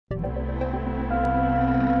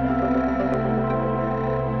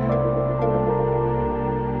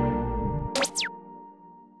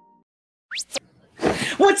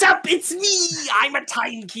Yep, it's me. I'm a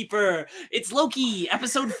timekeeper. It's Loki,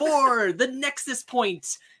 episode 4, the Nexus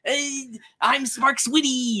point. I'm Sparks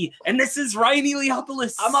Whitty, and this is Ryan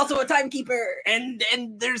Eliopoulos. I'm also a timekeeper. And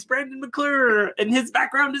there's Brandon McClure, and his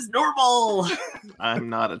background is normal. I'm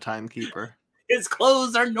not a timekeeper. His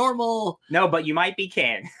clothes are normal. No, but you might be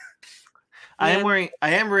Kang. I am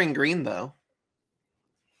wearing green though.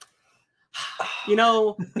 You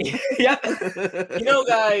know, Yeah. you know,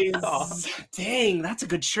 guys. Oh. Dang, that's a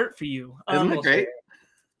good shirt for you. Isn't it great?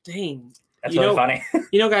 Dang. That's You really know- funny.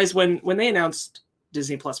 You know, guys, when they announced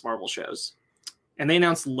Disney Plus Marvel shows, and they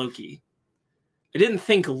announced Loki, I didn't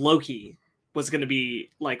think Loki was going to be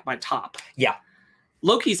like my top. Yeah.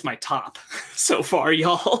 Loki's my top so far,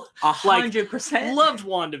 y'all. 100%. Loved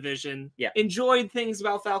WandaVision. Yeah. Enjoyed things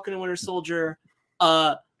about Falcon and Winter Soldier.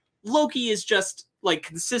 Loki is just like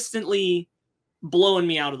consistently blowing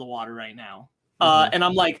me out of the water right now. And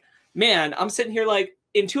I'm like, man, I'm sitting here like,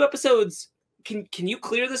 in 2 episodes, can you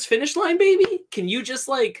clear this finish line, baby? Can you just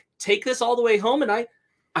like take this all the way home? And I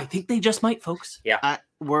think they just might, folks. Yeah.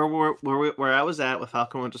 Where I was at with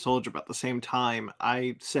Falcon and Winter Soldier about the same time,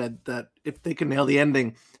 I said that if they could nail the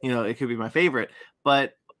ending, it could be my favorite.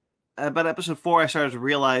 But about episode 4, I started to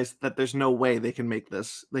realize that there's no way they can make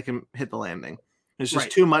this. They can hit the landing. There's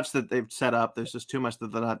just too much that they've set up. There's just too much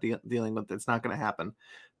that they're not dealing with. It's not going to happen.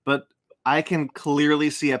 But I can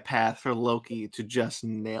clearly see a path for Loki to just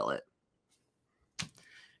nail it.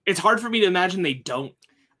 It's hard for me to imagine they don't.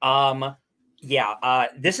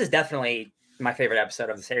 This is definitely my favorite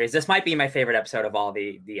episode of the series. This might be my favorite episode of all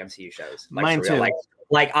the MCU shows. Like, mine too.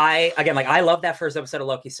 I love that first episode of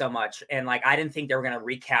Loki so much, and like I didn't think they were gonna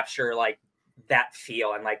recapture like that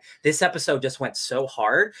feel, and like this episode just went so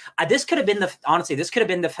hard. This could have been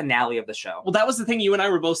the finale of the show. Well, that was the thing you and I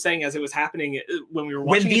were both saying as it was happening when we were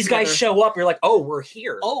watching. When these guys show up, you're like, oh, we're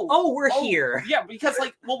here. We're here. Yeah, because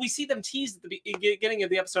we see them teased at the beginning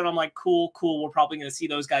of the episode. I'm like, cool. We're probably going to see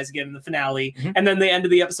those guys again in the finale. Mm-hmm. And then the end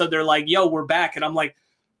of the episode, they're like, yo, we're back. And I'm like,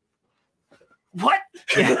 what?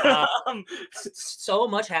 Yeah, so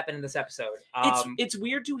much happened in this episode. It's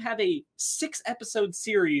weird to have a 6-episode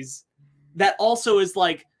series that also is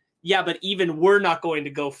like, yeah, but even we're not going to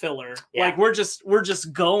go filler. Yeah. Like we're just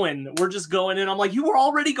going. And I'm like, you were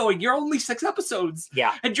already going. You're only 6 episodes.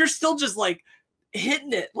 Yeah. And you're still just like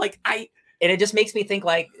hitting it. Like and it just makes me think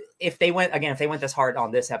like if they went this hard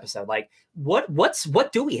on this episode, like what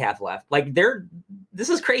do we have left? Like this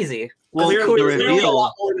is crazy. Well, the clearly a reveal,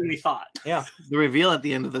 lot more than we thought. Yeah. the reveal at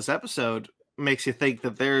the end of this episode makes you think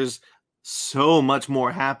that there's so much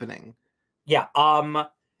more happening. Yeah.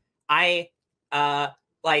 We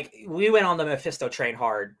went on the Mephisto train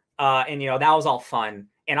hard, and that was all fun.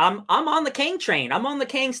 And I'm on the Kang train. I'm on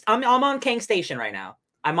Kang Station right now.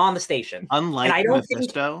 I'm on the station. Unlike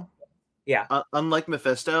Mephisto, unlike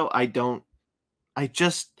Mephisto, I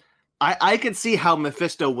could see how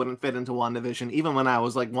Mephisto wouldn't fit into WandaVision, even when I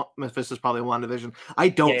was like, Mephisto's probably WandaVision. I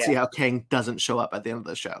don't see how Kang doesn't show up at the end of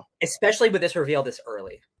the show, especially with this reveal this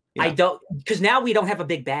early. Yeah. Because now we don't have a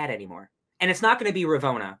big bad anymore. And it's not going to be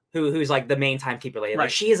Ravonna, who's like the main timekeeper lady. Right.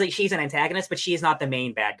 Like she's an antagonist, but she is not the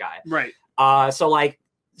main bad guy. Right. So like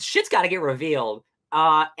shit's got to get revealed.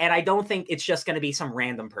 And I don't think it's just going to be some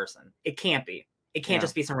random person. It can't be. It can't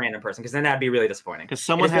just be some random person, because then that'd be really disappointing. Because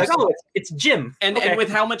someone has it's Jim. And with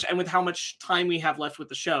how much time we have left with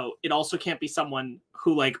the show, it also can't be someone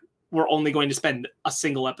who like we're only going to spend a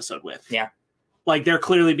single episode with. Yeah. Like they're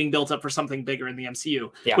clearly being built up for something bigger in the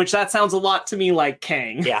MCU. Yeah. Which that sounds a lot to me like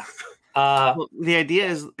Kang. Yeah. Well, the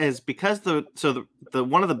idea is because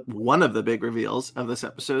one of the big reveals of this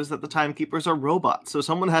episode is that the timekeepers are robots. So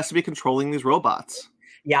someone has to be controlling these robots.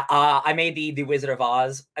 Yeah, I made the Wizard of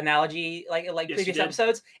Oz analogy like Yes, previous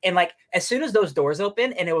episodes, and like as soon as those doors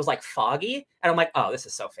open and it was like foggy, and I'm like, oh, this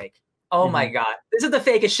is so fake. Oh my god, this is the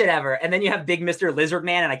fakest shit ever. And then you have Big Mr. Lizard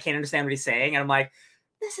Man, and I can't understand what he's saying, and I'm like,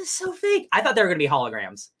 this is so fake. I thought they were gonna be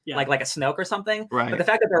holograms, like a Snoke or something. Right. But the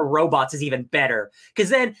fact that they're robots is even better,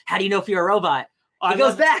 because then how do you know if you're a robot? It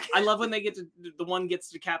goes back. I love when the one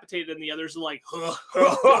gets decapitated and the others are like,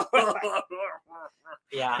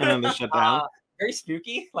 Yeah. And then they shut down. Very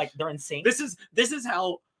spooky. Like they're insane. This is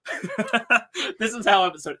how this is how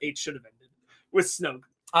episode 8 should have ended with Snoke.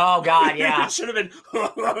 Oh god, yeah. It should have been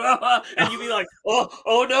and you'd be like,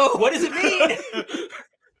 oh no, what does it mean?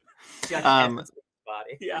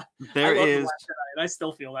 Body. Yeah. There is and I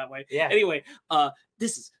still feel that way. Yeah. Anyway,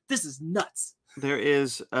 this is nuts. There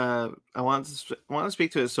is I want to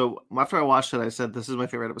speak to it. So after I watched it, I said this is my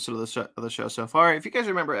favorite episode of the show so far. If you guys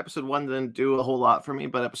remember, episode 1 didn't do a whole lot for me,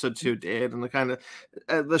 but episode 2 did, and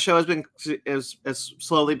the show has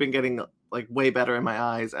slowly been getting like way better in my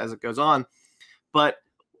eyes as it goes on. But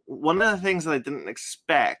one of the things that I didn't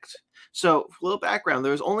expect. So, a little background: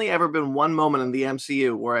 there's only ever been one moment in the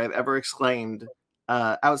MCU where I've ever exclaimed,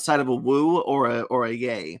 outside of a woo or a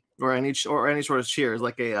yay or any sort of cheers,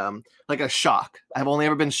 like a shock. I've only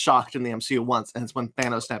ever been shocked in the MCU once, and it's when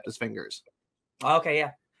Thanos snapped his fingers. Okay,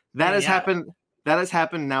 yeah. That has happened. That has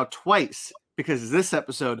happened now twice because this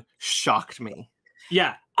episode shocked me.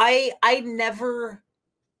 Yeah, I never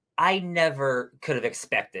could have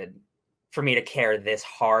expected for me to care this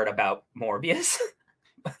hard about Morbius.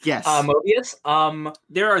 Yes, Mobius.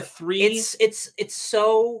 there are 3.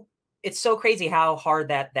 It's so crazy how hard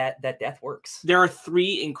that death works. There are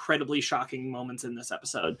 3 incredibly shocking moments in this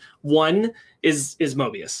episode. 1 is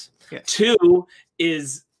Mobius. Yes. 2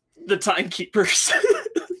 is the timekeepers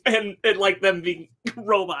and like them being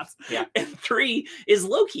robots. Yeah. And 3 is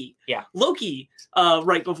Loki. Yeah. Loki,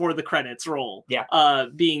 right before the credits roll. Yeah.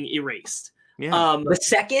 Being erased. Yeah.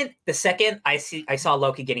 The second I saw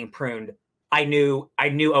Loki getting pruned, I knew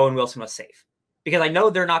Owen Wilson was safe, because I know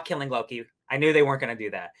they're not killing Loki. I knew they weren't going to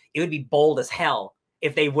do that. It would be bold as hell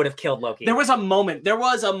if they would have killed Loki. There was a moment.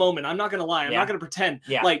 I'm not going to lie. I'm not going to pretend.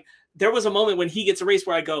 Yeah. Like, there was a moment when he gets erased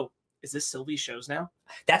where I go, is this Sylvie's shows now?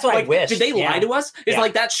 That's what I wish. Did they lie to us? Is Yeah.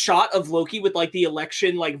 like that shot of Loki with like the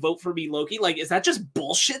election, like vote for me Loki. Like, is that just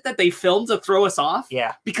bullshit that they filmed to throw us off?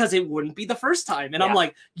 Yeah. Because it wouldn't be the first time. And Yeah. I'm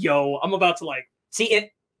like, yo, I'm about to like see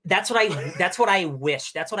it. That's what I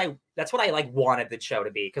wish. That's what I like wanted the show to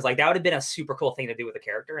be. Because like that would have been a super cool thing to do with the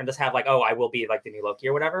character and just have like, oh, I will be like the new Loki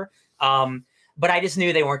or whatever. But I just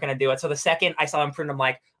knew they weren't going to do it. So the second I saw him print, I'm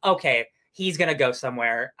like, okay, he's going to go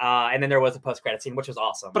somewhere. And then there was a post-credit scene, which was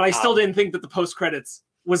awesome. But I still didn't think that the post-credits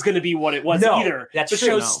was going to be what it was either. That's the true.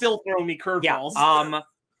 show's still throwing me curveballs. Yeah.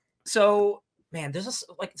 So man, there's just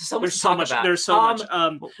like so much. There's so much.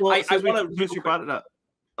 Well, I want to. Since you brought it up.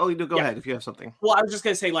 Oh, you do go ahead if you have something. Well, I was just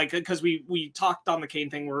gonna say, like, because we talked on the Kang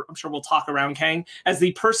thing, where I'm sure we'll talk around Kang as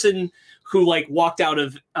the person who like walked out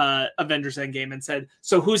of Avengers Endgame and said,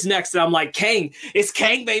 "So who's next?" And I'm like, "Kang! It's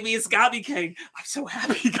Kang, baby! It's gotta be Kang!" I'm so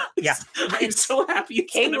happy, guys. Yeah, I'm so happy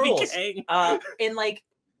it's Kang gonna rules. be Kang. And like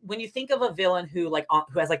when you think of a villain who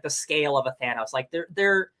has like the scale of a Thanos, like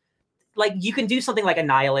they're like you can do something like a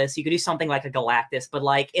Nihilus, you can do something like a Galactus, but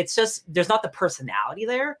like it's just there's not the personality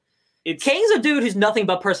there. Kang's a dude who's nothing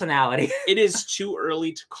but personality. It is too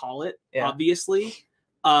early to call it, obviously.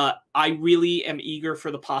 I really am eager for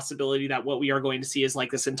the possibility that what we are going to see is like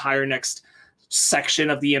this entire next section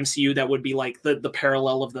of the MCU that would be like the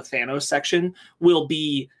parallel of the Thanos section will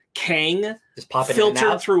be Kang just popping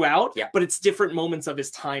filtered throughout, yeah. But it's different moments of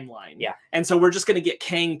his timeline. Yeah. And so we're just going to get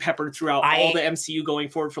Kang peppered throughout all the MCU going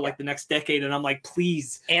forward for like the next decade. And I'm like,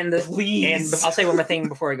 please. And please. I'll say one more thing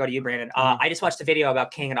before we go to you, Brandon. I just watched a video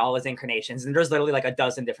about Kang and all his incarnations, and there's literally like a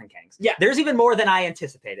dozen different Kangs. Yeah. There's even more than I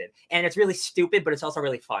anticipated. And it's really stupid, but it's also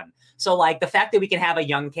really fun. So like the fact that we can have a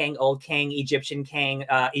young Kang, old Kang, Egyptian Kang,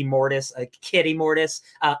 Immortus, a kid Immortus,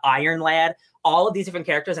 Iron Lad, all of these different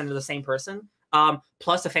characters, and they're the same person.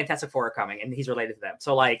 Plus the Fantastic Four are coming, and he's related to them.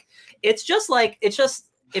 So like, it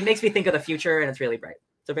makes me think of the future, and it's really bright.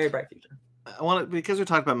 It's a very bright future. Because we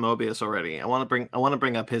talked about Mobius already. I want to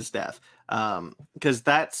bring up his death, because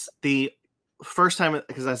that's the first time.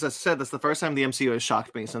 Because as I said, that's the first time the MCU has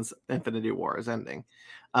shocked me since Infinity War is ending.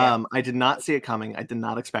 I did not see it coming. I did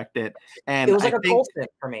not expect it, and it was like a Coulson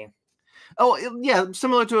for me. Oh yeah,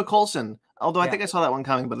 similar to a Coulson. Although I think I saw that one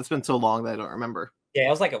coming, but it's been so long that I don't remember. Yeah, it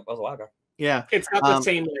was a while ago. Yeah, it's not the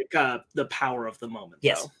same like the power of the moment.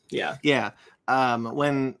 Yes, though. Yeah.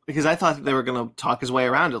 Because I thought they were going to talk his way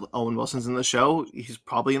around it. Owen Wilson's in the show; he's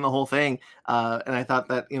probably in the whole thing. And I thought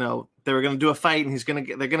that they were going to do a fight, and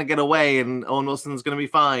they're going to get away, and Owen Wilson's going to be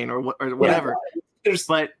fine, or whatever.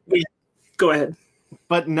 Yeah. Go ahead.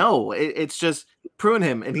 But no, it's just prune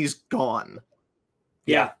him, and he's gone.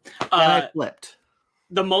 Yeah, and I flipped.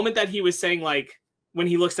 The moment that he was saying, like, when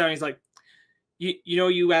he looks down, he's like,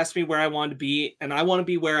 you asked me where I wanted to be, and I want to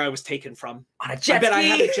be where I was taken from. On a jet ski. I bet I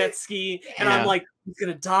have a jet ski, and I'm like, he's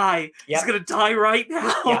gonna die. Yep. He's gonna die right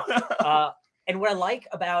now. Yeah. And what I like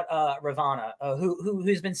about Ravonna,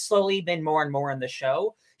 who's slowly been more and more in the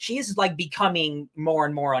show, she's like becoming more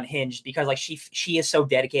and more unhinged because like she is so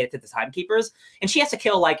dedicated to the Timekeepers, and she has to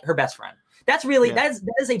kill like her best friend. That's really that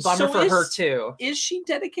is a bummer for her too. Is she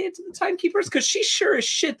dedicated to the Timekeepers? Because she sure as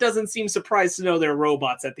shit doesn't seem surprised to know they're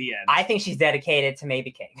robots at the end. I think she's dedicated to maybe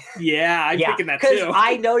King. Yeah, I'm thinking that too. Because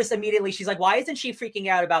I noticed immediately, she's like, "Why isn't she freaking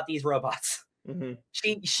out about these robots?" Mm-hmm.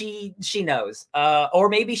 She knows, or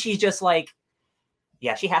maybe she's just like,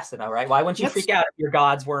 yeah, she has to know, right? Why wouldn't you freak out if your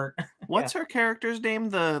gods weren't? What's her character's name?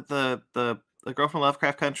 The the girl from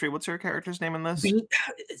Lovecraft Country. What's her character's name in this?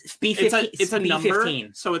 B15. It's a number,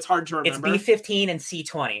 B15. so it's hard to remember. It's B15 and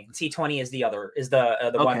C20. C20 is the other, is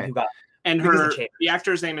the one who got. And the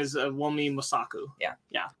actor's name is Wonmi Mosaku. Yeah.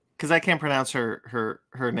 Yeah. Because I can't pronounce her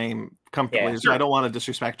name comfortably, so sure. I don't want to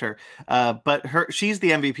disrespect her. But she's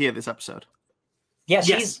the MVP of this episode. Yeah,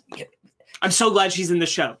 yes. I'm so glad she's in the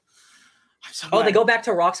show. Oh, they go back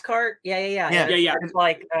to Roxcart? Yeah. It's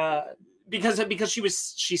like because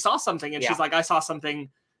she saw something and she's like, I saw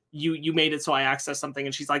something, you made it so I accessed something,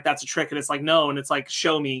 and she's like, that's a trick, and it's like, no, and it's like,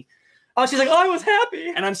 show me. Oh, she's like, oh, I was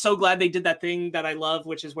happy. And I'm so glad they did that thing that I love,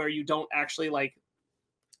 which is where you don't actually like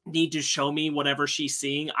need to show me whatever she's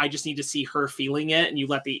seeing. I just need to see her feeling it, and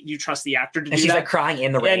you trust the actor to do that. And she's like crying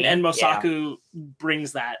in the rain. And Mosaku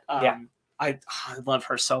brings that. I love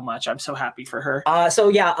her so much. I'm so happy for her.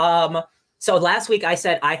 So last week I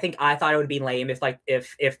said I thought it would be lame if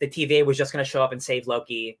the TVA was just going to show up and save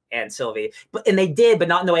Loki and Sylvie, and they did, but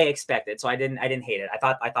not in the way I expected. So I didn't hate it. I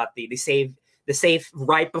thought the save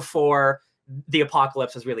right before the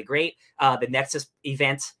apocalypse was really great. The Nexus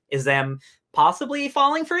event is them possibly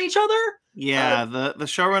falling for each other. Yeah, the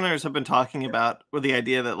showrunners have been talking about the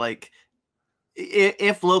idea that like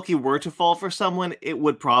if Loki were to fall for someone, it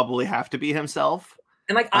would probably have to be himself.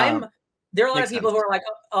 And like there are a lot of people who are like,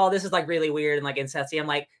 oh, this is like really weird and like incesty. I'm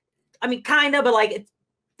like, I mean, kind of, but like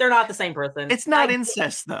they're not the same person. It's not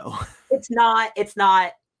incest though. It's not.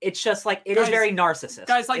 It's just like it is very narcissist.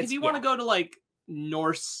 Guys, like if you want to go to like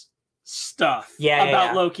Norse stuff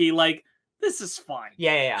about Loki, like this is fine.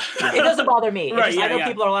 Yeah. It doesn't bother me. Right, I know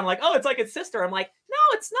people are like, oh, it's like its sister. I'm like, no,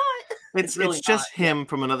 it's not. It's really just him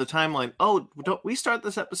from another timeline. Oh, don't we start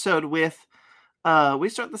this episode with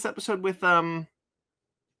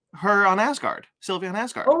her on Asgard, Sylvie on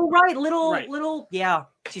Asgard. Oh right, little yeah.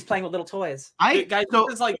 She's playing with little toys.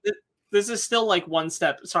 This is still like one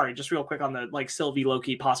step. Sorry, just real quick on the like Sylvie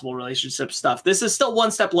Loki possible relationship stuff. This is still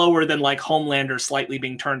one step lower than like Homelander slightly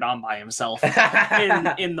being turned on by himself in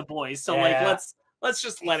The Boys. So let's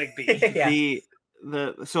just let it be.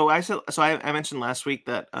 I mentioned last week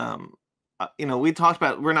that we talked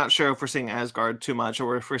about we're not sure if we're seeing Asgard too much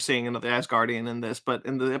or if we're seeing another Asgardian in this, but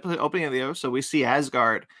in the opening of the episode we see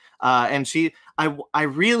Asgard, and I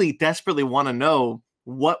really desperately want to know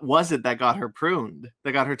what was it that got her pruned,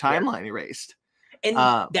 that got her timeline erased. And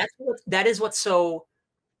that is what's so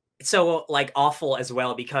like awful as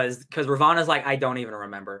well, because Ravana's like, I don't even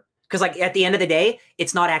remember, because like at the end of the day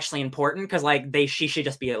it's not actually important, because like she should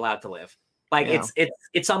just be allowed to live. Like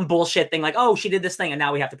it's some bullshit thing like, oh, she did this thing and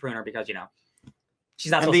now we have to prune her because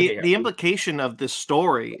she's not supposed to be here. The implication of this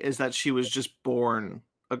story is that she was just born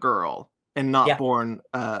a girl and not born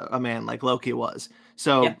a man like Loki was.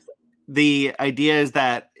 So the idea is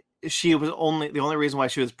that the only reason why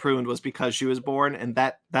she was pruned was because she was born, and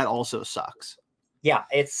that also sucks. Yeah,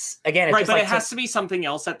 it's right, but like, it has to be something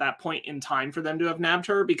else at that point in time for them to have nabbed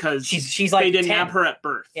her, because she's like they didn't nab her at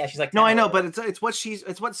birth. Yeah, she's like 10. No, I know, but it's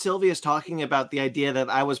what Sylvia's talking about, the idea that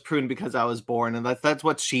I was pruned because I was born, and that's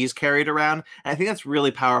what she's carried around. And I think that's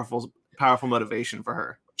really powerful motivation for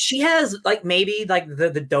her. She has like maybe like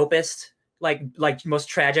the dopest like most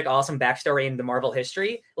tragic, awesome backstory in the Marvel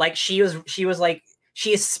history. Like she has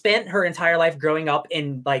spent her entire life growing up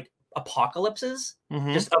in like apocalypses,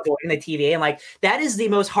 just avoiding the TVA, and like that is the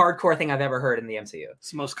most hardcore thing I've ever heard in the MCU. It's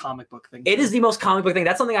the most comic book thing. It is the most comic book thing.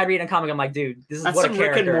 That's something I read in comic. I'm like, dude, this is that's what some a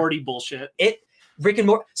character. Rick and Morty bullshit. Rick and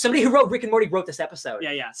Morty. Somebody who wrote Rick and Morty wrote this episode.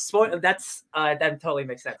 Yeah. That totally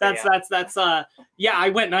makes sense. I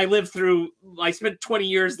went and I lived through. I spent 20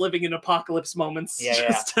 years living in apocalypse moments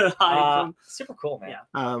just to hide from. Super cool, man.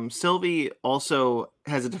 Yeah. Sylvie also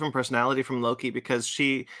has a different personality from Loki, because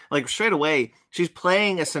she like straight away she's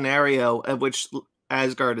playing a scenario at which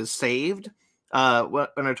Asgard is saved on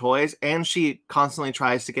her toys, and she constantly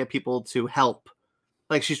tries to get people to help.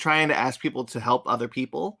 Like she's trying to ask people to help other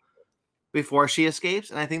people before she escapes.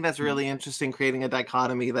 And I think that's really interesting, creating a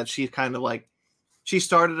dichotomy that she's kind of like, she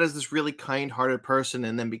started as this really kind-hearted person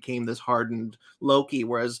and then became this hardened Loki.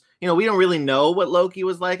 Whereas, we don't really know what Loki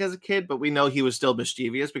was like as a kid, but we know he was still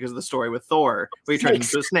mischievous because of the story with Thor, where he turned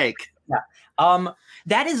into a snake. Yeah.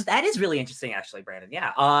 That is really interesting, actually, Brandon.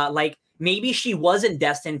 Yeah. Like maybe she wasn't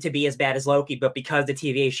destined to be as bad as Loki, but because the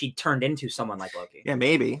TVA, she turned into someone like Loki. Yeah,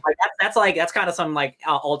 maybe. Like that's kind of some like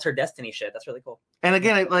altered destiny shit. That's really cool. And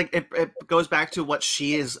again, it goes back to what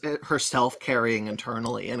she is herself carrying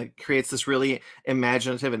internally, and it creates this really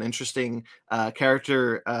imaginative and interesting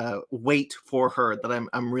character weight for her that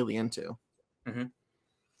I'm really into. Mm-hmm.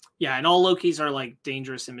 Yeah, and all Lokis are like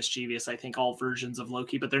dangerous and mischievous. I think all versions of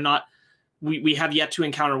Loki, but they're not. We have yet to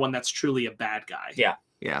encounter one that's truly a bad guy. Yeah.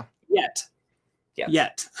 Yet. Yet.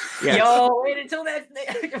 Yes. Yo, wait until that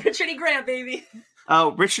Richard E. Grant, baby.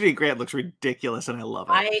 Oh, Richard E. Grant looks ridiculous, and I love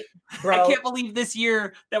it. I can't believe this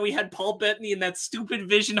year that we had Paul Bettany in that stupid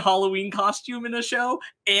Vision Halloween costume in the show,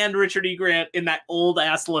 and Richard E. Grant in that old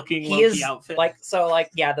ass looking Loki outfit.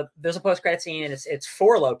 There's a post credit scene, and it's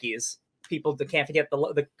 4 Lokis. People can't forget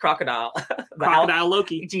the crocodile, Crocodile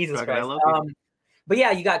Loki. Jesus Crocodile Christ. Loki. But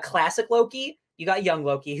yeah, you got classic Loki. You got young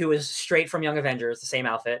Loki, who is straight from Young Avengers, the same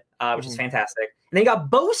outfit, which is fantastic. And then you got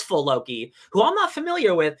boastful Loki, who I'm not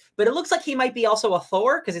familiar with, but it looks like he might be also a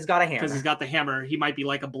Thor because he's got a hammer. Because he's got the hammer. He might be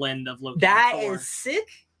like a blend of Loki That and Thor. is sick.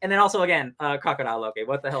 And then also, again, Crocodile Loki.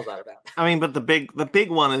 What the hell's that about? I mean, but the big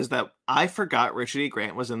one is that I forgot Richard E.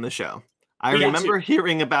 Grant was in the show. I remember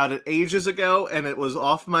hearing about it ages ago, and it was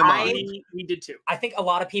off my mind. We did too. I think a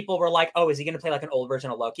lot of people were like, oh, is he going to play like an old version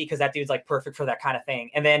of Loki? Because that dude's like perfect for that kind of thing.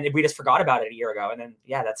 And then we just forgot about it a year ago. And then,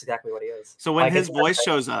 yeah, that's exactly what he is. So when his voice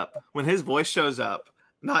shows up,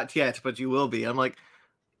 not yet, but you will be, I'm like,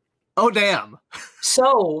 oh, damn.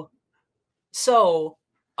 So,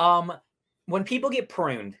 when people get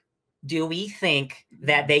pruned, do we think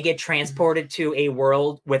that they get transported to a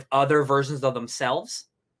world with other versions of themselves?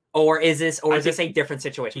 Or is this a different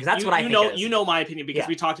situation? Because that's what I think it is. You know my opinion because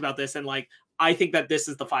we talked about this, and like I think that this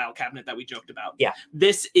is the file cabinet that we joked about. Yeah,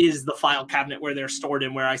 this is the file cabinet where they're stored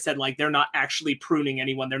in. Where I said like they're not actually pruning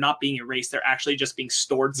anyone; they're not being erased; they're actually just being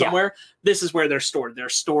stored somewhere. This is where they're stored. They're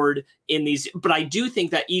stored in these. But I do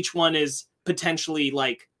think that each one is potentially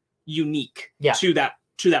like unique to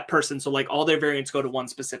that person. So like all their variants go to one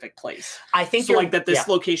specific place. I think so like that this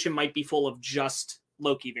location might be full of just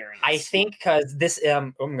Loki variants. I think because this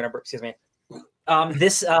I'm gonna excuse me.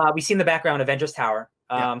 This we see in the background Avengers Tower.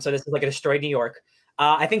 So this is like a destroyed New York.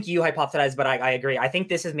 I think you hypothesized, but I agree. I think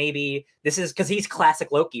this is because he's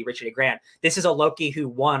classic Loki, Richard E. Grant. This is a Loki who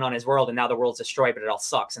won on his world, and now the world's destroyed, but it all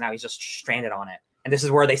sucks, and now he's just stranded on it. And this is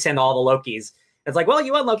where they send all the Lokis. It's like, well,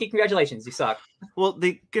 you won, Loki. Congratulations, you suck. Well,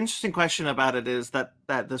 the interesting question about it is that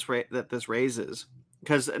this raises,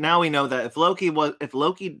 because now we know that if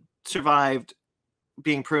Loki survived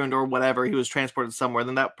being pruned or whatever, he was transported somewhere,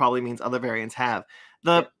 then that probably means other variants have.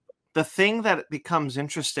 The thing that becomes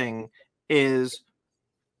interesting is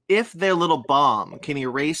if their little bomb can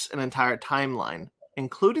erase an entire timeline,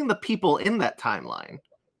 including the people in that timeline,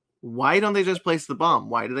 why don't they just place the bomb?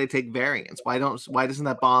 Why do they take variants? Why doesn't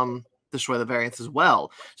that bomb destroy the variants as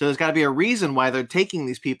well? So there's got to be a reason why they're taking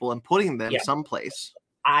these people and putting them someplace.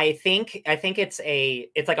 I think it's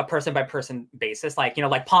like a person by person basis, like, you know,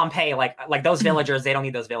 like Pompeii, like those villagers, they don't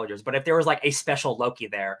need those villagers. But if there was like a special Loki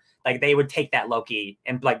there, like they would take that Loki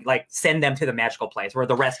and like send them to the magical place where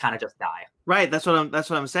the rest kind of just die. Right. That's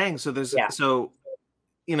what I'm saying. So so,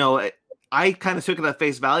 you know, I kind of took it at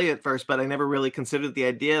face value at first, but I never really considered the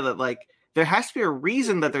idea that like there has to be a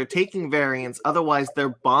reason that they're taking variants. Otherwise their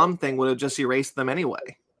bomb thing would have just erased them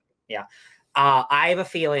anyway. Yeah. I have a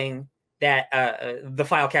feeling that the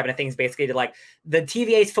file cabinet thing is basically to like the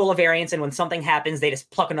TVA is full of variants, and when something happens, they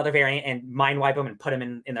just pluck another variant and mind wipe them and put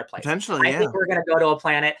them in their place. Potentially, I think we're gonna go to a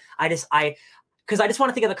planet. Because I just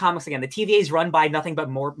want to think of the comics again. The TVA is run by nothing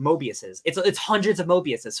but more Mobiuses. It's hundreds of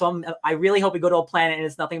Mobiuses. So I really hope we go to a planet and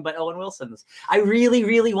it's nothing but Owen Wilson's. I really,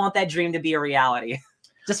 really want that dream to be a reality.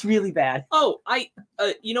 Just really bad. Oh,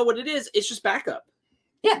 you know what it is? It's just backup.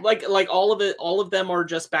 Yeah, like all of them are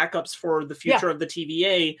just backups for the future of the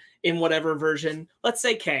TVA in whatever version. Let's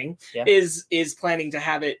say Kang is planning to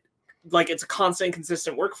have it like it's a constant,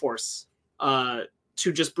 consistent workforce to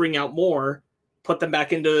just bring out more, put them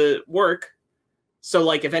back into work. So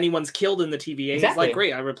like if anyone's killed in the TVA, it's like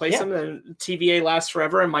great, I replace them, and TVA lasts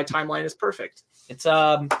forever, and my timeline is perfect. It's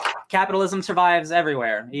capitalism survives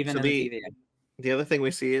everywhere, even in the TVA. The other thing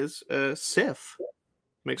we see is Sif.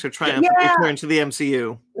 Makes her triumphant return to the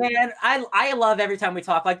MCU. Man, I love every time we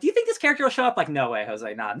talk. Like, do you think this character will show up? Like, no way,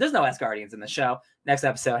 Jose. Nah, there's no Asgardians in the show. Next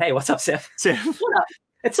episode. Hey, what's up, Sif? Sif. What up?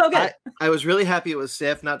 It's so good. I was really happy it was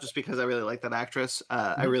Sif, not just because I really like that actress.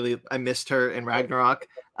 I missed her in Ragnarok.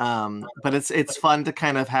 But it's fun to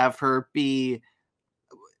kind of have her be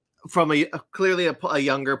from clearly a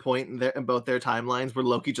younger point in both their timelines where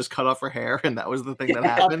Loki just cut off her hair, and that was the thing that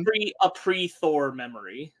happened. A pre-Thor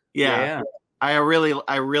memory. Yeah. I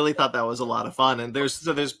really thought that was a lot of fun. And there's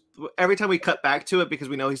every time we cut back to it, because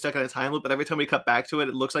we know he's stuck in a time loop, but every time we cut back to it,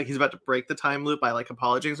 it looks like he's about to break the time loop by like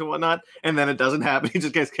apologizing and whatnot. And then it doesn't happen. He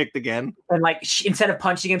just gets kicked again. And like instead of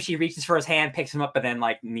punching him, she reaches for his hand, picks him up, but then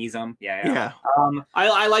like knees him. Yeah.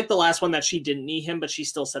 I like the last one that she didn't knee him, but she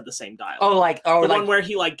still said the same dialogue. The one where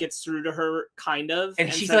he like gets through to her kind of.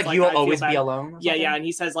 And she's says, like, you'll always be alone. Yeah. And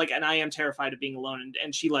he says like, and I am terrified of being alone.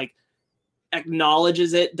 And she like,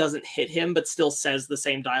 acknowledges it, doesn't hit him, but still says the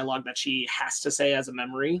same dialogue that she has to say as a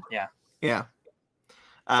memory. Yeah. Yeah.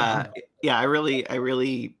 Yeah, I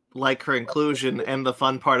really like her inclusion, and the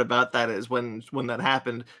fun part about that is when that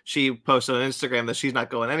happened, she posted on Instagram that she's not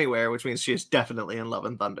going anywhere, which means she's definitely in Love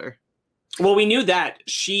and Thunder. Well, we knew that.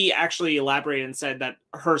 She actually elaborated and said that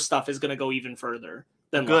her stuff is going to go even further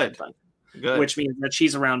than Love and Thunder. Good. Which means that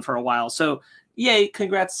she's around for a while. So, yay,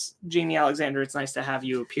 congrats, Jamie Alexander. It's nice to have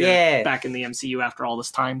you appear back in the MCU after all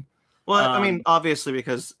this time. Well, I mean, obviously,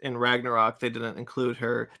 because in Ragnarok, they didn't include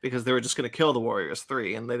her because they were just going to kill the Warriors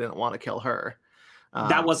 3, and they didn't want to kill her.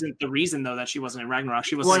 That wasn't the reason, though, that she wasn't in Ragnarok.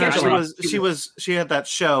 She was. She had that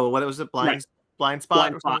show. What was it? Blind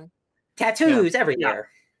Spot. Or something? Tattoos everywhere.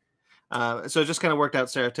 So it just kind of worked out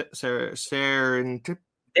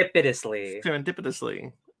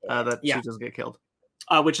serendipitously that she doesn't get killed.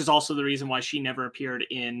 Which is also the reason why she never appeared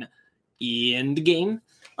in Endgame.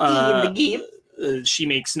 She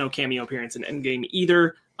makes no cameo appearance in Endgame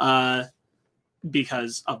either,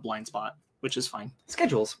 because of Blind Spot, which is fine.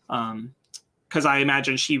 Schedules. Because I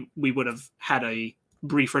imagine we would have had a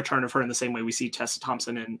brief return of her in the same way we see Tessa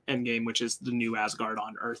Thompson in Endgame, which is the new Asgard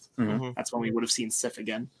on Earth. Mm-hmm. That's when we would have seen Sif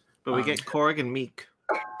again. But we get Korg and Meek.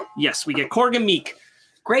 Yes, we get Korg and Meek.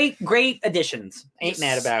 Great additions. Ain't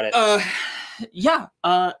mad about it. Yeah.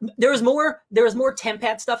 There was more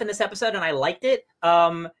Tempad stuff in this episode, and I liked it.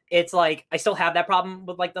 It's like I still have that problem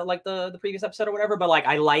with like the previous episode or whatever, but like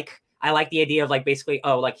I like the idea of like basically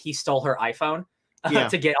like he stole her iPhone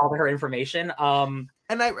to get all of her information. And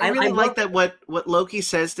I really like that what Loki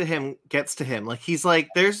says to him gets to him. Like he's like,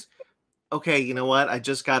 there's okay, you know what? I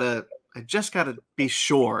just gotta be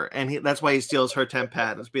sure, and that's why he steals her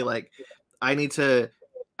Tempad. Is be like, I need to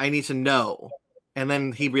know. And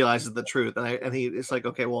then he realizes the truth, and it's like,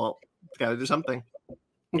 okay, well, gotta do something.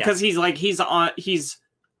 Because he's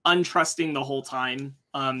untrusting the whole time.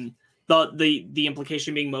 The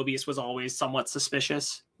implication being Mobius was always somewhat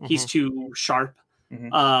suspicious. Mm-hmm. He's too sharp.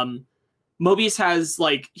 Mm-hmm. Mobius has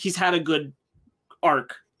he's had a good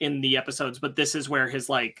arc in the episodes, but this is where his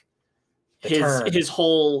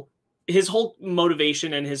whole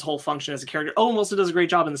motivation and his whole function as a character. Oh, Melissa does a great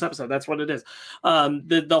job in this episode. That's what it is.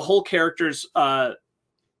 The whole character's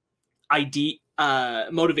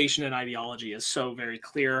motivation and ideology is so very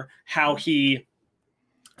clear. How he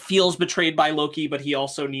feels betrayed by Loki, but he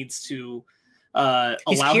also needs to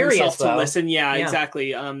allow himself to listen. Yeah,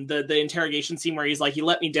 exactly. The interrogation scene where he's like, he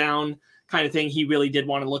let me down kind of thing. He really did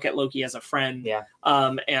want to look at Loki as a friend. Yeah.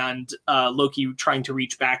 And Loki trying to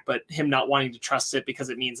reach back, but him not wanting to trust it because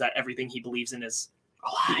it means that everything he believes in is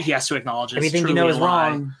he has to acknowledge everything you know is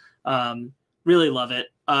wrong. Really love it.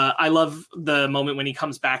 I love the moment when he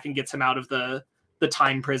comes back and gets him out of the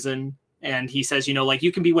time prison, and he says,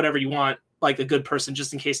 you can be whatever you want, like a good person,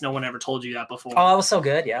 just in case no one ever told you that before. Oh, that was so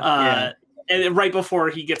good. Yeah. And right before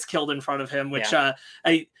he gets killed in front of him, which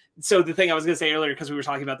so the thing I was going to say earlier, because we were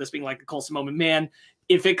talking about this being like a Coulson moment, man,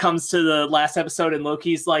 if it comes to the last episode and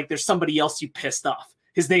Loki's like, there's somebody else you pissed off.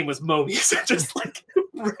 His name was Mobius. Just like,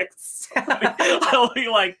 Rex. I'll be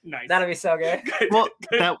like, nice. That'll be so good. Well,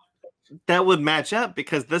 that would match up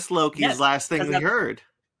because this Loki's last thing we heard.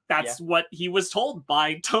 That's what he was told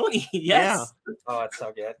by Tony. Yes. Yeah. Oh, it's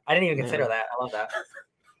so good. I didn't even consider that. I love that.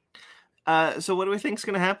 So what do we think is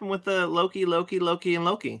going to happen with the Loki, and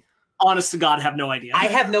Loki? Honest to God, I have no idea. I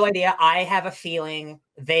have no idea. I have a feeling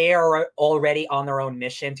they are already on their own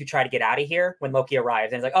mission to try to get out of here when Loki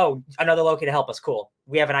arrives. And it's like, oh, another Loki to help us. Cool.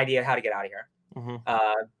 We have an idea of how to get out of here.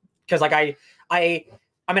 Because I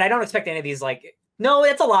don't expect any of these no,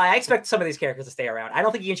 it's a lie. I expect some of these characters to stay around. I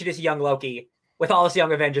don't think you introduce a young Loki with all this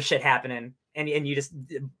young Avengers shit happening and you just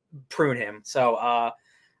prune him. So I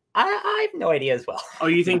have no idea as well. Oh,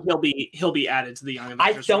 you think he'll be added to the young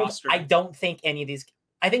Avengers roster? I don't think any of these.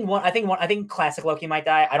 I think classic Loki might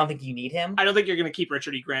die. I don't think you need him. I don't think you're going to keep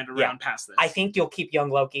Richard E. Grant around past this. I think you'll keep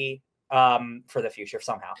young Loki for the future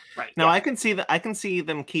somehow. Right. Now I can see that. I can see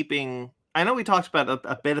them keeping. I know we talked about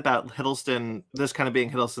a bit about Hiddleston. This kind of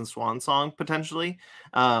being Hiddleston's swan song potentially.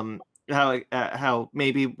 How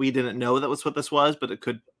maybe we didn't know that was what this was, but it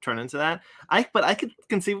could turn into that. But I could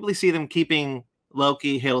conceivably see them keeping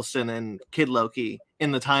Loki, Hiddleston, and Kid Loki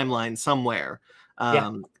in the timeline somewhere.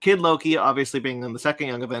 Kid Loki obviously being in the second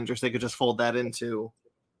Young Avengers, they could just fold that into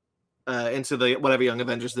the whatever Young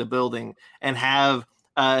Avengers they're building and have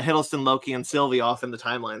Hiddleston, Loki, and Sylvie off in the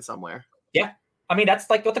timeline somewhere. Yeah, I mean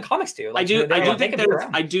that's like what the comics do. I do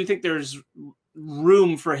think there's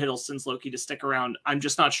room for Hiddleston's Loki to stick around. I'm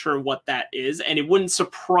just not sure what that is, and it wouldn't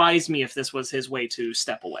surprise me if this was his way to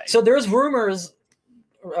step away. So there's rumors,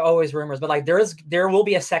 always rumors, but there will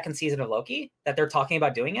be a second season of Loki that they're talking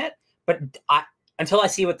about doing it. but until I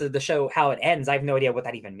see what the show how it ends, I have no idea what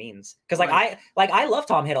that even means. Because I love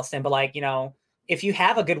Tom Hiddleston, but like, you know, if you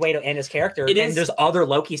have a good way to end his character, and there's other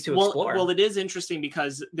Lokis to explore. Well, it is interesting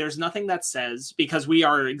because there's nothing that says, because we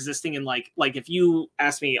are existing in like if you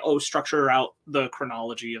ask me, structure out the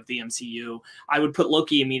chronology of the MCU, I would put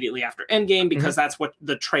Loki immediately after Endgame because that's what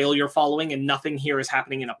the trail you're following, and nothing here is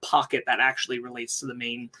happening in a pocket that actually relates to the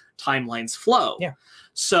main timeline's flow. Yeah.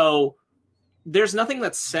 So there's nothing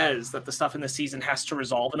that says that the stuff in this season has to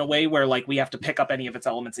resolve in a way where like we have to pick up any of its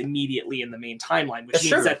elements immediately in the main timeline, which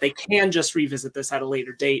means that they can just revisit this at a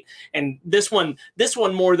later date. And this one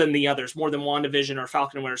more than the others, more than WandaVision or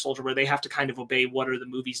Falcon and Winter Soldier, where they have to kind of obey what are the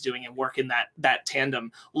movies doing and work in that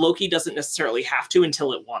tandem. Loki doesn't necessarily have to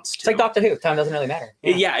until it wants to. It's like Doctor Who. Time doesn't really matter.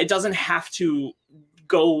 Yeah, it doesn't have to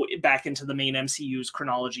go back into the main MCU's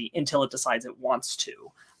chronology until it decides it wants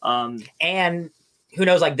to. And who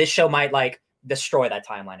knows, like this show might like destroy that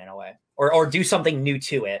timeline in a way, or do something new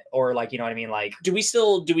to it, or like, you know what I mean? Like, do we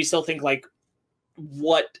still think like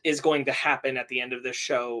what is going to happen at the end of this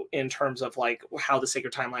show in terms of like how the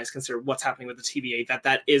Sacred Timeline is considered, what's happening with the TVA,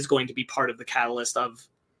 that is going to be part of the catalyst of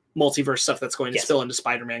multiverse stuff that's going to spill into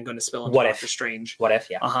Spider-Man, going to spill into Doctor Strange? What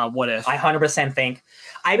if? Yeah. What if? I 100% think.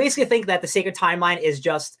 I basically think that the Sacred Timeline is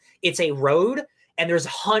just, it's a road. And there's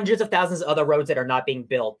hundreds of thousands of other roads that are not being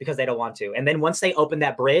built because they don't want to. And then once they open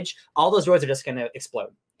that bridge, all those roads are just going to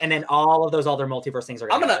explode. And then all of those other multiverse things are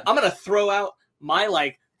going to I'm going to throw out my,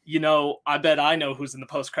 like, you know, I bet I know who's in the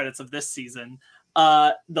post-credits of this season.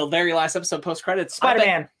 The very last episode post-credits.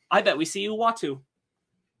 Spider-Man. I bet we see Uatu.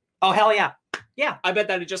 Oh, hell yeah. Yeah. I bet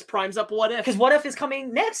that it just primes up What If. Because What If is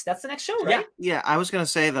coming next. That's the next show, right? Yeah, I was going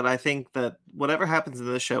to say that I think that whatever happens in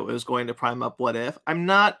this show is going to prime up What If. I'm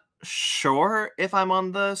not sure if I'm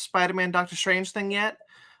on the Spider-Man Doctor Strange thing yet,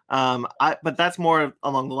 but that's more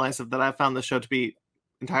along the lines of that I found the show to be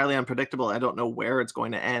entirely unpredictable. I don't know where it's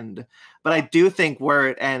going to end, but I do think where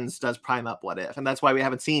it ends does prime up What If, and that's why we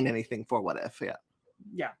haven't seen anything for What If yet.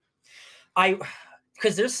 Yeah,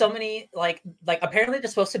 because there's so many like apparently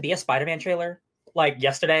there's supposed to be a Spider-Man trailer like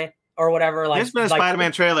yesterday or whatever. Like, there's been a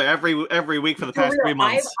Spider-Man trailer every week for the past 3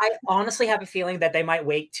 months. I honestly have a feeling that they might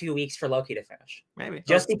wait 2 weeks for Loki to finish. Maybe.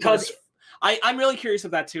 Just because I'm really curious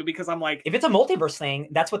of that too, because I'm like, if it's a multiverse thing,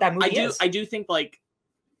 that's what that movie is. I do think like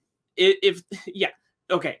if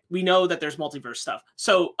okay, we know that there's multiverse stuff.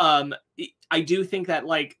 So I do think that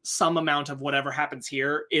like some amount of whatever happens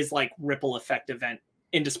here is like ripple effect event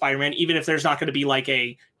into Spider-Man, even if there's not going to be like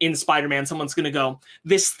in Spider-Man, someone's going to go,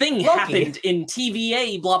 this thing happened in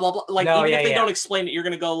TVA, blah, blah, blah. Like, even if they don't explain it, you're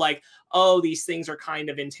going to go like, oh, these things are kind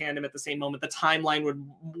of in tandem at the same moment. The timeline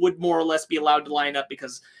would more or less be allowed to line up,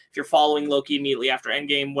 because if you're following Loki immediately after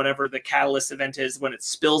Endgame, whatever the catalyst event is, when it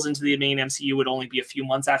spills into the main MCU, would only be a few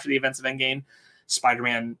months after the events of Endgame.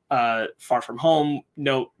 Spider-Man Far From Home,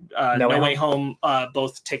 No Way Home,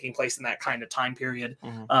 both taking place in that kind of time period,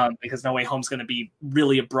 because No Way Home's going to be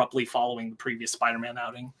really abruptly following the previous Spider-Man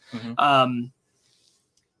outing. I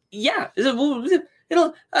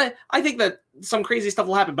think that some crazy stuff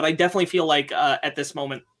will happen, but I definitely feel like at this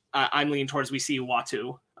moment, I'm leaning towards we see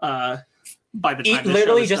Uatu by the time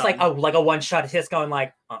literally just done. like a one shot hit going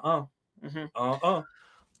like,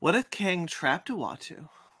 What if Kang trapped Uatu?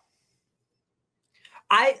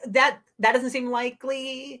 That doesn't seem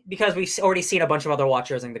likely, because we've already seen a bunch of other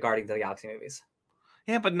Watchers in the Guardians of the Galaxy movies.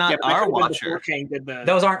 Yeah, but not our Watcher.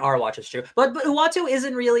 Those aren't our Watchers, true. But Uatu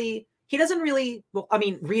isn't really. He doesn't really. Well, I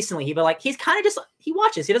mean, recently he's kind of just he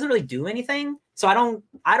watches. He doesn't really do anything. So I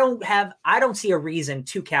don't see a reason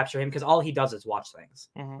to capture him, because all he does is watch things.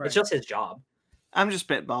 It's just his job. I'm just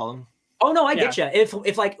spitballing. Oh no, I get you.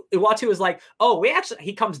 If like Uatu is like, oh,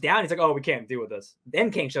 he comes down, he's like, oh, we can't deal with this.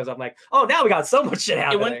 Then King shows up, like, oh, now we got so much shit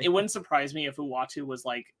happening. It wouldn't surprise me if Uatu was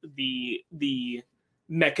like the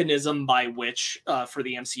mechanism by which for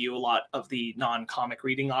the MCU, a lot of the non-comic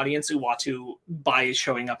reading audience, Uatu, by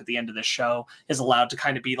showing up at the end of the show, is allowed to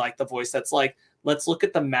kind of be like the voice that's like, let's look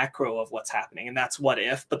at the macro of what's happening. And that's What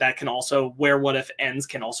If, but that can also, where What If ends,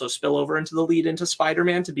 can also spill over into the lead into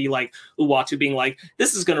Spider-Man, to be like Uatu being like,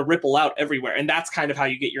 this is going to ripple out everywhere. And that's kind of how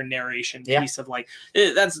you get your narration piece of like,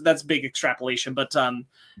 that's big extrapolation. But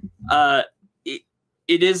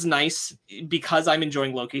it is nice, because I'm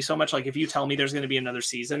enjoying Loki so much. Like, if you tell me there's going to be another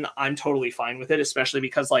season, I'm totally fine with it, especially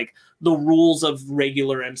because like the rules of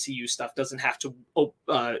regular MCU stuff doesn't have to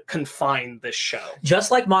confine this show. Just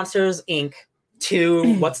like Monsters Inc.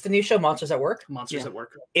 to what's the new show, Monsters at Work? Monsters at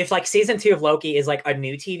Work. If like season 2 of Loki is like a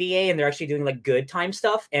new TVA and they're actually doing like good time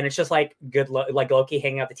stuff, and it's just like like Loki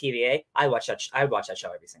hanging out the TVA, I would watch that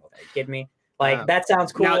show every single day. You kidding me? Like, that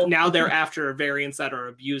sounds cool. Now they're after variants that are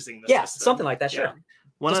abusing the system. Something like that, sure.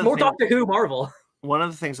 Just more Doctor Who Marvel. One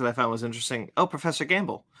of the things that I found was interesting. Oh, Professor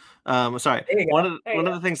Gamble. Sorry. There you go. One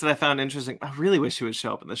of the things that I found interesting. I really wish he would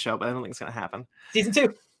show up in the show, but I don't think it's going to happen. Season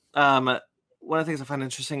 2. One of the things I find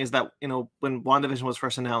interesting is that, you know, when WandaVision was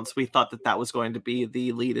first announced, we thought that was going to be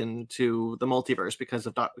the lead into the multiverse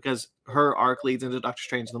because her arc leads into Doctor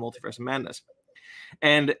Strange and the Multiverse of Madness,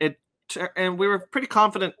 and we were pretty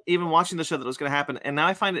confident even watching the show that it was going to happen. And now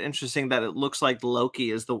I find it interesting that it looks like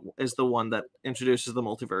Loki is the one that introduces the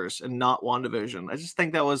multiverse and not WandaVision. I just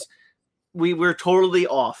think that we were totally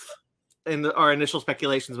off in our initial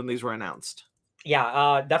speculations when these were announced.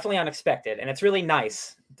 Yeah, definitely unexpected, and it's really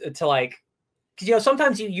nice to like. Because, you know,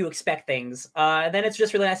 sometimes you expect things, and then it's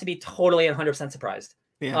just really nice to be totally 100% surprised.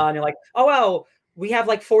 Yeah. And you're like, oh, wow, we have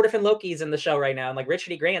like 4 different Lokis in the show right now, and like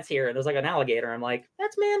Richard E. Grant's here, and there's like an alligator. I'm like,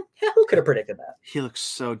 who could have predicted that? He looks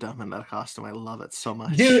so dumb in that costume. I love it so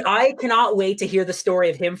much. Dude, I cannot wait to hear the story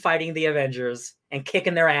of him fighting the Avengers and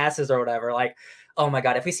kicking their asses or whatever. Like, oh my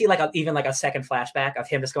God, if we see like even like a second flashback of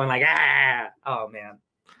him just going like, ah, oh man.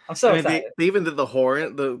 I'm so excited. They even did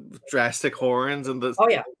the drastic horns and the. Oh,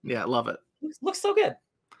 yeah. Yeah, love it. Looks so good.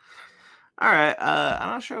 All right. I'm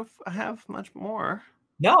not sure if I have much more.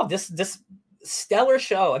 No, this stellar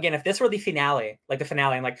show. Again, if this were the finale,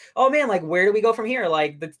 I'm like, oh man, like where do we go from here?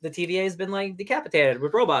 Like the TVA has been like decapitated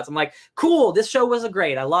with robots. I'm like, cool. This show was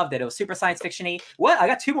great. I loved it. It was super science fiction-y. What? I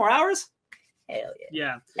got 2 more hours? Hell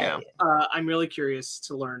yeah. Yeah. I'm really curious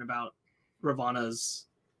to learn about Ravana's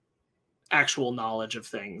actual knowledge of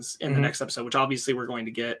things in the next episode, which obviously we're going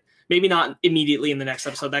to get. Maybe not immediately in the next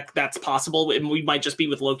episode. That's possible. And we might just be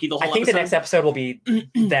with Loki the whole episode. I think the next episode will be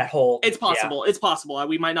that whole... It's possible. Yeah. It's possible.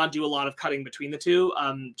 We might not do a lot of cutting between the two,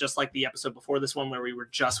 just like the episode before this one where we were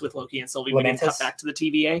just with Loki and Sylvie. We didn't cut back to the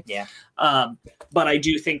TVA. Yeah. But I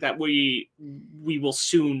do think that we will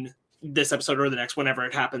soon, this episode or the next, whenever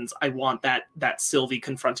it happens, I want that Sylvie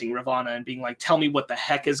confronting Ravana and being like, tell me what the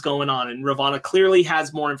heck is going on. And Ravana clearly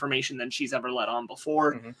has more information than she's ever let on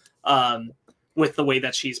before. With the way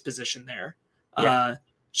that she's positioned there. Yeah.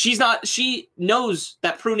 She knows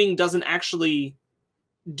that pruning doesn't actually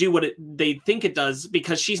do what they think it does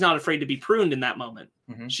because she's not afraid to be pruned in that moment.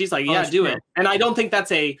 She's like, yeah, do it. And I don't think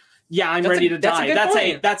that's I'm ready to die.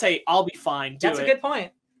 That's I'll be fine. That's a good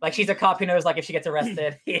point. Like she's a cop who knows like if she gets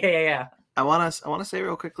arrested. Yeah. I want to say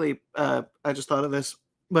real quickly, I just thought of this,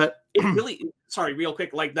 but it really, sorry, real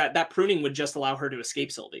quick, like that pruning would just allow her to escape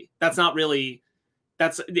Sylvie. That's not really...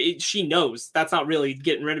 she knows that's not really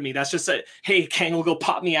getting rid of me. That's just hey, Kang will go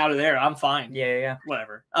pop me out of there. I'm fine. Yeah.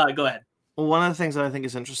 Whatever. Go ahead. Well, one of the things that I think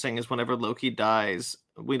is interesting is whenever Loki dies,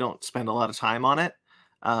 we don't spend a lot of time on it.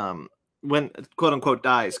 When quote unquote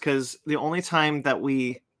dies, because the only time that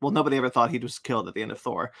nobody ever thought he was killed at the end of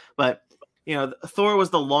Thor, but you know, Thor was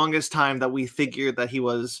the longest time that we figured that he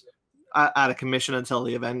was out of commission until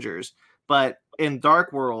the Avengers. But in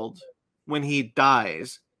Dark World, when he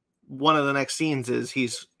dies, one of the next scenes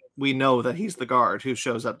is we know that he's the guard who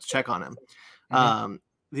shows up to check on him.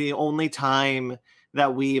 The only time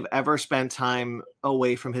that we've ever spent time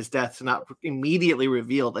away from his death to not immediately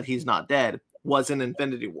reveal that he's not dead was in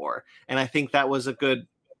Infinity War. And I think that was a good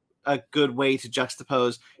way to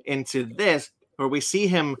juxtapose into this, where we see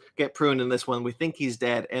him get pruned in this one. We think he's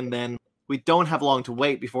dead, and then we don't have long to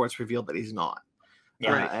wait before it's revealed that he's not.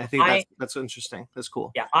 Yeah, I think that's interesting. That's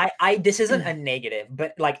cool. Yeah, this isn't a negative,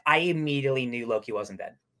 but like I immediately knew Loki wasn't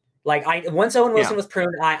dead. Like once Owen Wilson was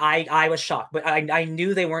pruned, I was shocked, but I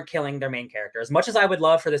knew they weren't killing their main character. As much as I would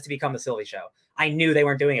love for this to become the Sylvie show, I knew they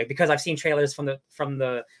weren't doing it because I've seen trailers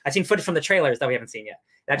I've seen footage from the trailers that we haven't seen yet.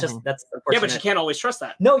 That's unfortunate. Yeah, but you can't always trust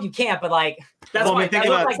that. No, you can't. But like that's why like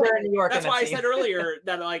they're in New York. That's why I said earlier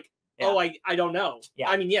that like. Yeah. Oh, I don't know. Yeah.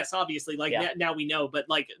 I mean, yes, obviously, like now we know, but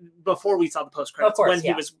like before we saw the post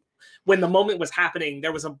credits, when the moment was happening,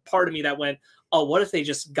 there was a part of me that went, "Oh, what if they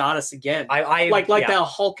just got us again?" Like the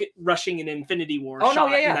Hulk rushing in Infinity War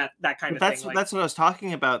shot, and that kind of thing. Like, that's what I was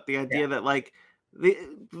talking about. The idea that like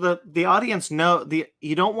the audience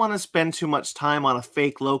you don't want to spend too much time on a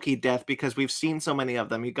fake Loki death because we've seen so many of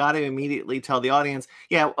them. You got to immediately tell the audience,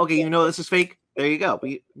 yeah, okay, you know this is fake. There you go.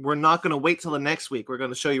 We're not going to wait till the next week. We're going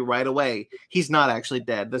to show you right away. He's not actually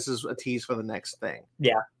dead. This is a tease for the next thing.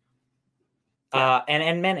 Yeah.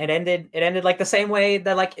 And man, it ended like the same way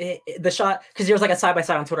that like the shot, because there was like a side by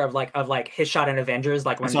side on Twitter of like his shot in Avengers,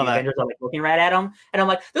 like when the Avengers are like looking right at him, and I'm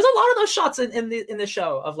like, there's a lot of those shots in the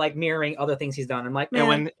show of like mirroring other things he's done. I'm like,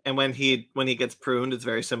 man. And when he gets pruned, it's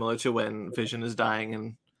very similar to when Vision is dying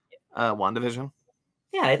in WandaVision.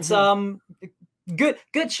 Yeah, it's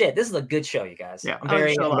good shit. This is a good show, you guys. Yeah, I'm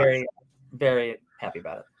very, very happy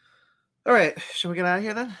about it. All right, should we get out of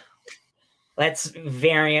here then? Let's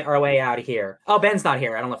variant our way out of here. Oh, Ben's not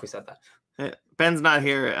here. I don't know if we said that. Ben's not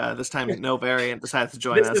here this time. No variant decided to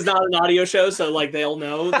join us. This is not an audio show, so like they'll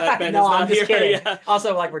know that Ben No, is not I'm just here. kidding. Yeah.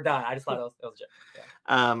 Also, like, we're done. I just thought it was a joke.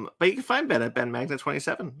 Yeah. But you can find Ben at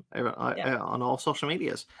BenMagnet27 on all social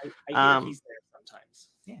medias. I hear he's there sometimes.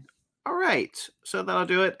 Yeah. All right, so that'll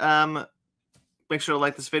do it. Make sure to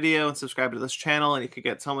like this video and subscribe to this channel, and you could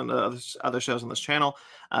get some of the other shows on this channel,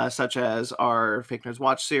 such as our Fake Nerds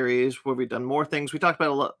Watch series, where we've done more things. We talked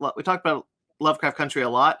about Lovecraft Country a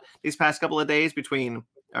lot these past couple of days between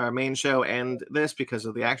our main show and this because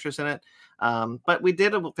of the actress in it. But we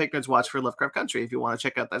did a Fake Nerds Watch for Lovecraft Country. If you want to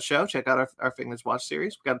check out that show, check out our Fake Nerds Watch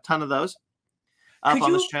series. We've got a ton of those up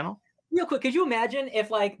on this channel. Real quick, could you imagine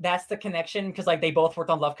if like that's the connection? Because like they both worked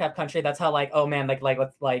on Lovecraft Country. That's how like, oh man,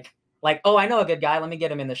 like oh, I know a good guy. Let me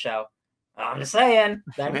get him in the show. I'm just saying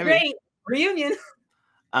that'd be great. Reunion.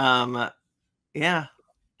 Yeah,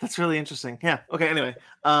 that's really interesting. Yeah. Okay. Anyway,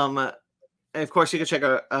 of course you can check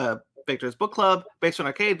out Victor's Book Club, Basement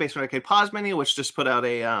Arcade Pause Menu, which just put out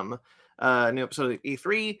a new episode of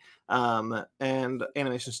E3, and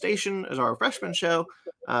Animation Station is our freshman show.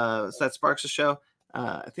 So that's Sparks' show.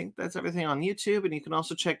 I think that's everything on YouTube, and you can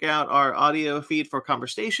also check out our audio feed for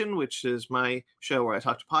Conversation, which is my show where I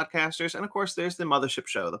talk to podcasters, and of course there's the Mothership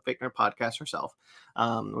Show, the Fake Nerd Podcast herself,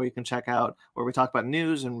 where you can check out where we talk about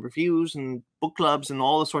news and reviews and book clubs and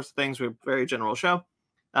all the sorts of things. We're a very general show.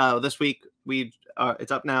 This week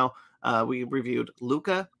it's up now. We reviewed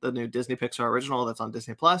Luca, the new Disney Pixar original that's on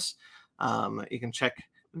Disney Plus. You can check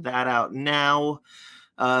that out now.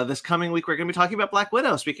 This coming week, we're going to be talking about Black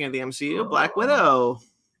Widow. Speaking of the MCU, Black Widow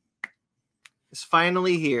is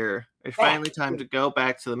finally here. It's finally time to go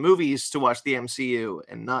back to the movies to watch the MCU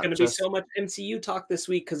and not Going to be so much MCU talk this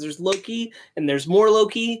week because there's Loki, and there's more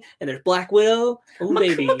Loki, and there's Black Widow. Oh,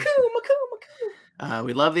 baby.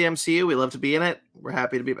 We love the MCU. We love to be in it. We're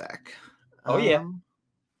happy to be back. Oh, yeah.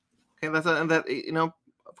 Okay,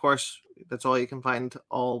 of course, that's all you can find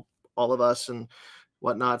all of us and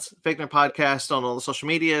whatnots. Fake Nerd Podcast on all the social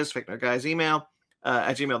medias. Fake Nerd Guys email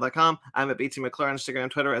at gmail.com. I'm at BT McClure on Instagram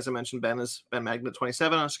and Twitter. As I mentioned, Ben is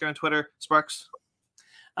BenMagnet27 on Instagram and Twitter. Sparks?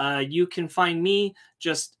 You can find me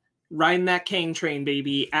just riding that Kang train,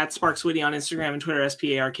 baby, at Sparks Witty on Instagram and Twitter,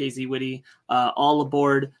 SPARKZ Witty. All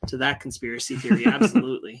aboard to that conspiracy theory.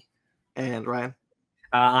 Absolutely. And Ryan?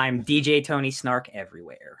 I'm DJ Tony Snark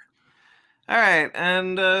everywhere. All right,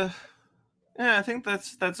 and yeah, I think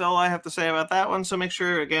that's all I have to say about that one. So make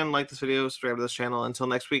sure, again, like this video, subscribe to this channel. Until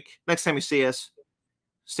next week, next time you see us,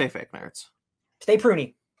 stay fake nerds. Stay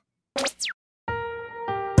pruny.